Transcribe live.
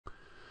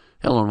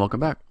Hello and welcome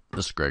back.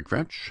 This is Greg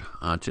French.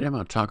 Today I'm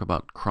going to talk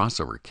about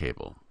crossover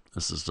cable.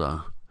 This is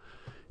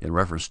in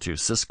reference to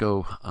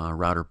Cisco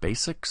Router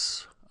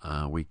Basics.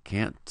 We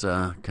can't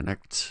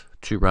connect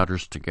two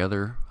routers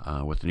together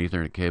with an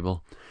Ethernet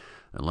cable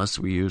unless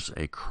we use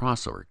a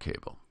crossover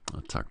cable. I'll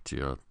try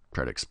to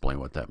explain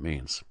what that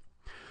means.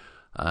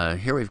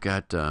 Here we've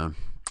got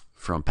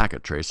from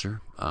Packet Tracer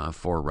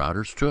 4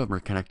 routers. 2 of them are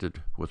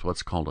connected with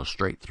what's called a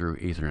straight-through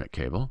Ethernet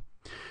cable.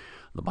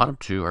 The bottom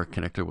 2 are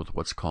connected with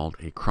what's called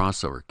a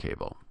crossover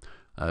cable.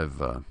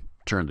 I've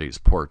turned these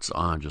ports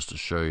on just to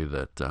show you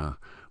that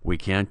we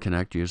can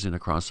connect using a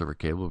crossover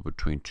cable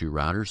between 2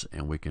 routers,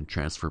 and we can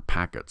transfer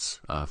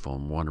packets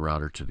from one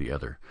router to the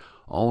other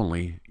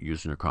only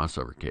using a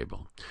crossover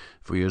cable.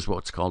 If we use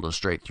what's called a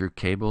straight-through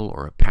cable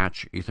or a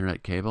patch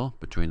Ethernet cable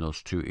between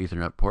those 2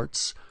 Ethernet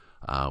ports,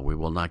 we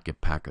will not get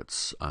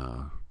packets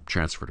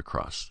transferred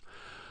across.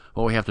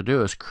 What we have to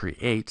do is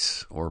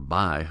create or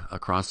buy a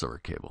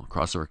crossover cable.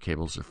 Crossover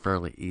cables are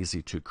fairly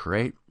easy to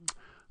create.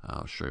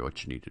 I'll show you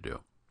what you need to do.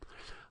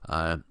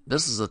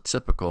 This is a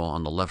typical,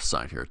 on the left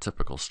side here, a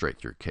typical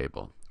straight-through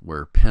cable,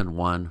 where pin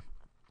 1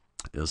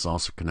 is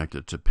also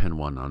connected to pin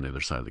 1 on the other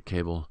side of the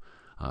cable.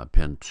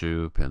 Pin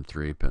 2, pin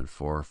 3, pin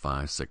 4,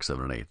 5, 6,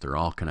 7, and 8. They're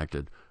all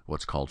connected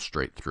what's called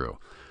straight through.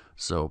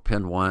 So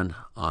pin 1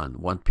 on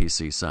one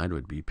PC side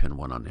would be pin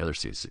 1 on the other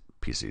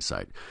PC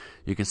side.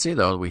 You can see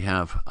though we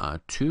have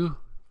 2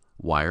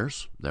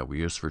 wires that we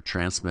use for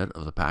transmit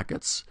of the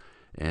packets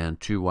and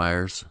 2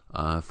 wires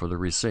for the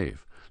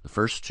receive. The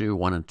first 2,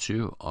 1 and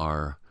 2,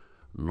 are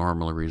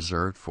normally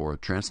reserved for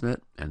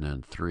transmit, and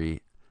then 3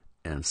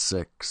 and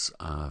 6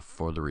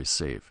 for the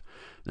receive.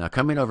 Now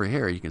coming over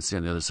here, you can see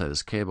on the other side of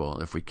this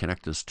cable, if we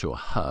connect this to a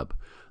hub,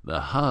 the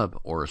hub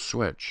or a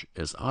switch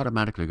is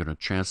automatically going to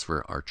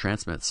transfer our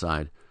transmit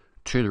side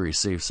to the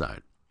receive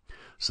side.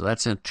 So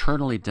that's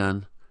internally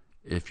done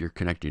if you're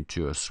connecting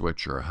to a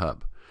switch or a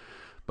hub.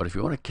 But if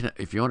you want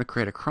to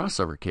create a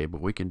crossover cable,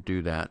 we can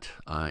do that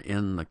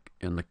in the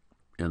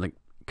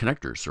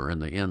connectors or in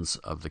the ends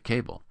of the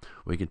cable.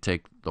 We can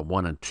take the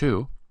 1 and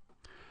 2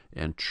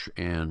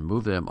 and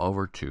move them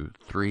over to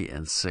 3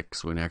 and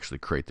 6 when we actually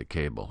create the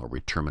cable, or we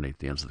terminate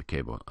the ends of the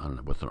cable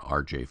with an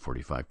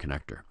RJ45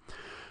 connector.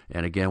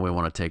 And again, we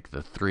want to take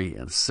the 3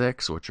 and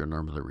 6, which are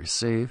normally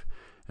receive,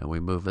 and we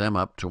move them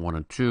up to 1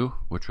 and 2,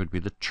 which would be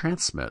the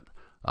transmit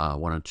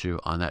 1 and 2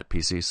 on that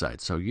PC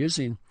side. So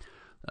using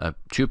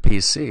 2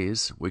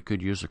 PCs, we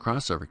could use a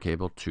crossover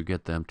cable to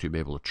get them to be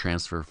able to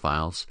transfer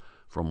files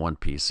from one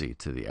PC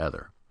to the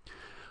other.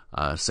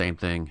 Same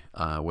thing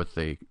with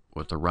the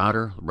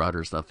router. The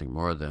router is nothing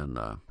more than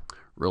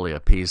really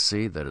a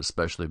PC that is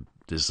specially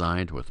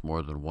designed with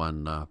more than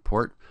one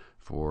port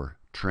for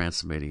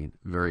transmitting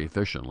very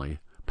efficiently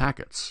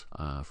packets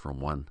from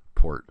one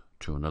port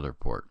to another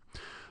port.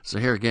 So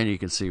here again you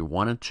can see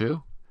 1 and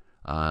 2.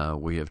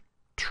 We have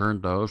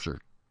turned those or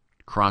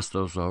crossed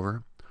those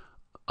over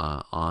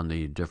on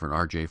the different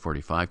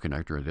RJ45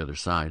 connector on the other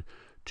side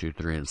to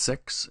 3 and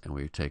 6, and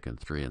we've taken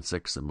 3 and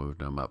 6 and moved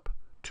them up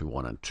to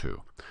 1 and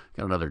 2.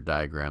 Got another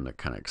diagram that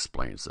kind of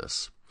explains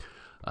this.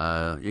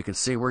 You can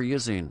see we're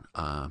using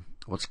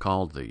what's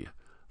called the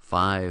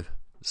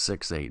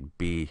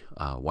 568B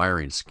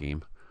wiring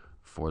scheme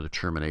for the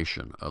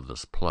termination of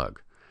this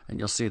plug, and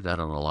you'll see that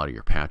on a lot of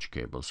your patch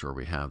cables where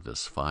we have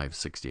this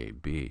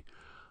 568B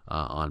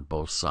on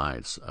both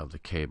sides of the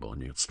cable,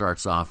 and it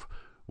starts off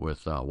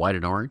with white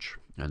and orange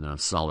and then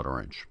solid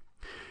orange.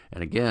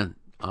 And again,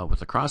 with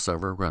the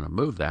crossover, we're going to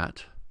move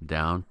that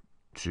down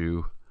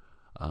to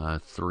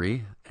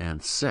 3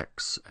 and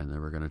 6, and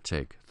then we're going to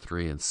take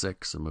 3 and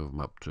 6 and move them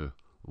up to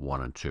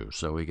 1 and 2.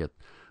 So we get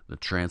the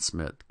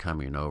transmit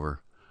coming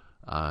over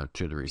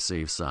to the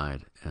receive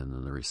side, and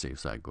then the receive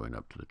side going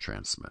up to the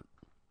transmit.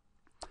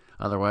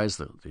 Otherwise,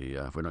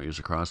 if we don't use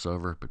a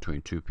crossover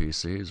between 2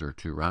 PCs or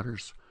 2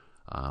 routers,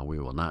 we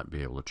will not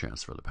be able to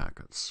transfer the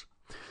packets.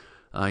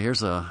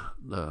 Here's the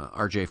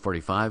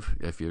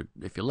RJ45. If you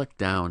look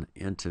down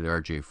into the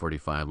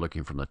RJ45,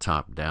 looking from the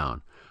top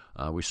down,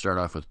 we start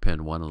off with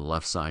pin 1 on the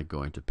left side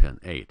going to pin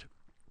 8.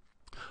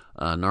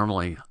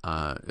 Normally,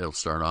 it'll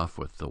start off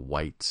with the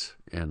white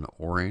and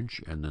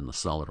orange and then the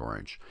solid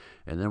orange.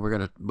 And then we're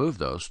going to move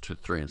those to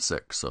 3 and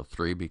 6. So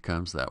 3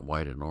 becomes that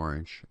white and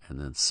orange, and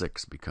then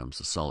 6 becomes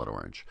the solid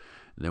orange.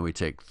 And then we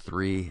take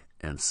 3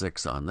 and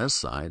 6 on this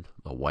side,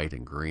 the white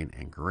and green,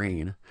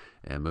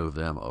 and move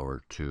them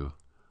over to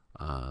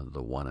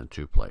the 1 and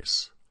 2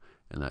 place.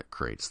 And that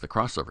creates the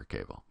crossover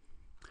cable.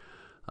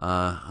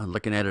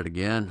 Looking at it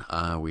again,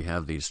 we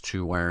have these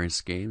 2 wiring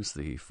schemes,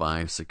 the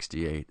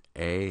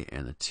 568A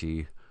and the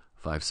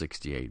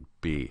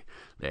T568B.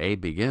 The A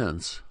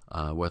begins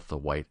with the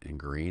white and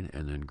green,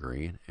 and then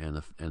green,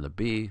 and the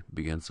B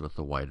begins with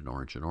the white and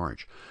orange.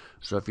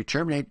 So if you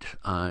terminate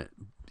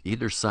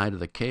either side of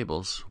the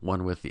cables,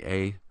 one with the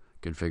A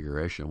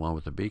configuration, one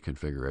with the B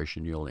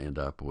configuration, you'll end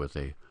up with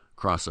a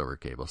crossover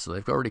cable. So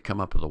they've already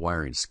come up with a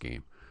wiring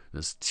scheme.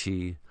 This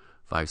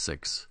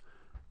T568A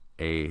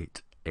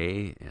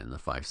and the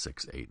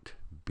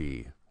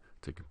 568B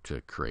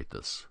to create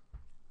this.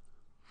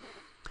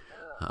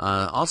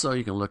 Also,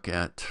 you can look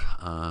at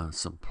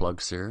some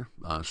plugs here.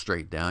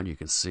 Straight down, you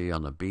can see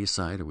on the B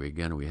side,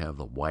 we have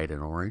the white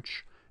and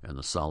orange and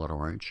the solid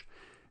orange.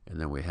 And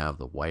then we have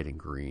the white and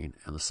green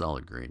and the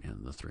solid green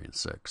in the 3 and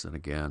 6. And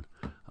again,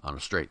 on a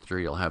straight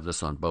through, you'll have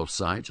this on both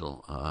sides.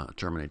 You'll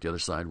terminate the other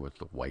side with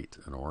the white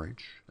and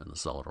orange and the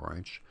solid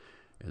orange.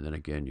 And then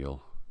again,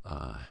 you'll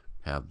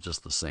have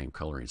just the same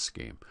coloring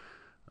scheme.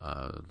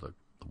 The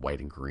white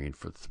and green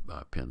for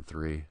pin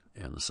 3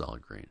 and the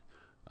solid green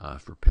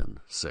for pin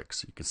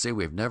 6. You can see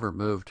we've never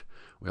moved.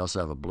 We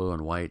also have a blue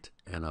and white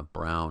and a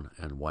brown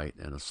and white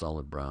and a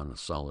solid brown and a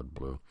solid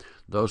blue.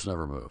 Those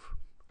never move.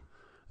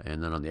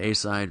 And then on the A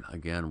side,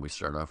 again, we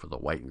start off with the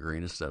white and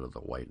green instead of the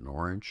white and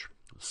orange,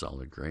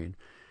 solid green.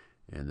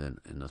 And then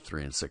in the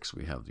 3 and 6,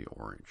 we have the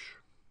orange.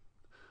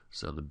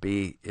 So the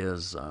B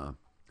is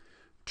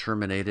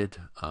terminated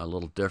a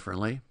little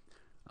differently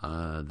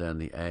than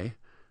the A.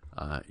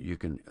 You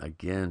can,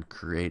 again,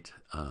 create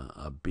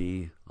a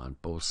B on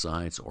both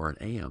sides or an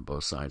A on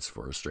both sides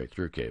for a straight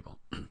through cable.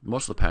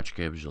 Most of the patch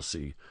cables you'll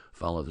see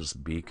follow this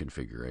B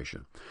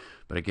configuration.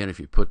 But again,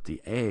 if you put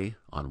the A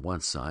on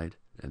one side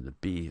and the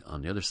B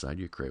on the other side,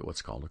 you create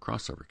what's called a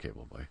crossover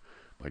cable.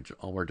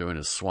 All we're doing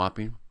is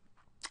swapping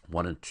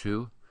 1 and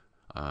 2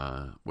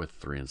 with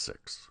 3 and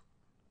 6.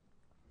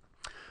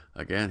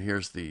 Again,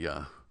 here's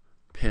the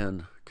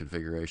pin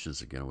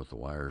configurations, again with the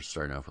wires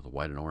starting off with the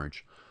white and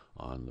orange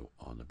on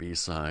the B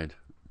side,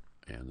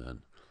 and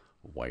then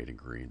white and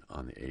green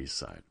on the A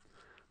side.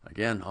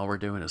 Again, all we're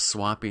doing is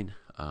swapping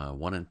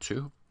 1 and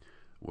 2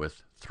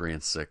 with 3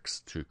 and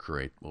 6 to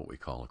create what we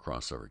call a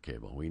crossover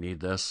cable. We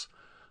need this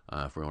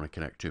if we want to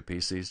connect 2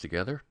 PCs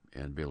together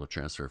and be able to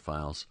transfer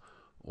files,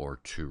 or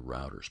 2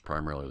 routers.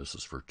 Primarily this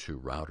is for 2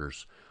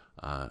 routers.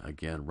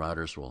 Again,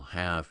 routers will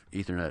have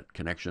Ethernet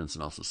connections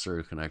and also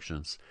serial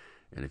connections,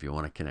 and if you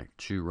want to connect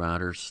 2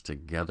 routers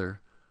together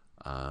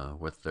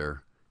with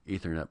their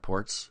Ethernet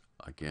ports,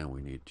 again,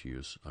 we need to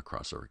use a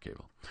crossover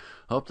cable.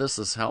 Hope this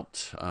has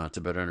helped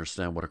to better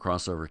understand what a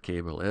crossover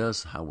cable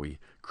is, how we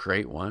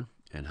create one,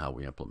 and how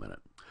we implement it.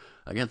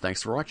 Again,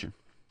 thanks for watching.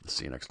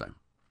 See you next time.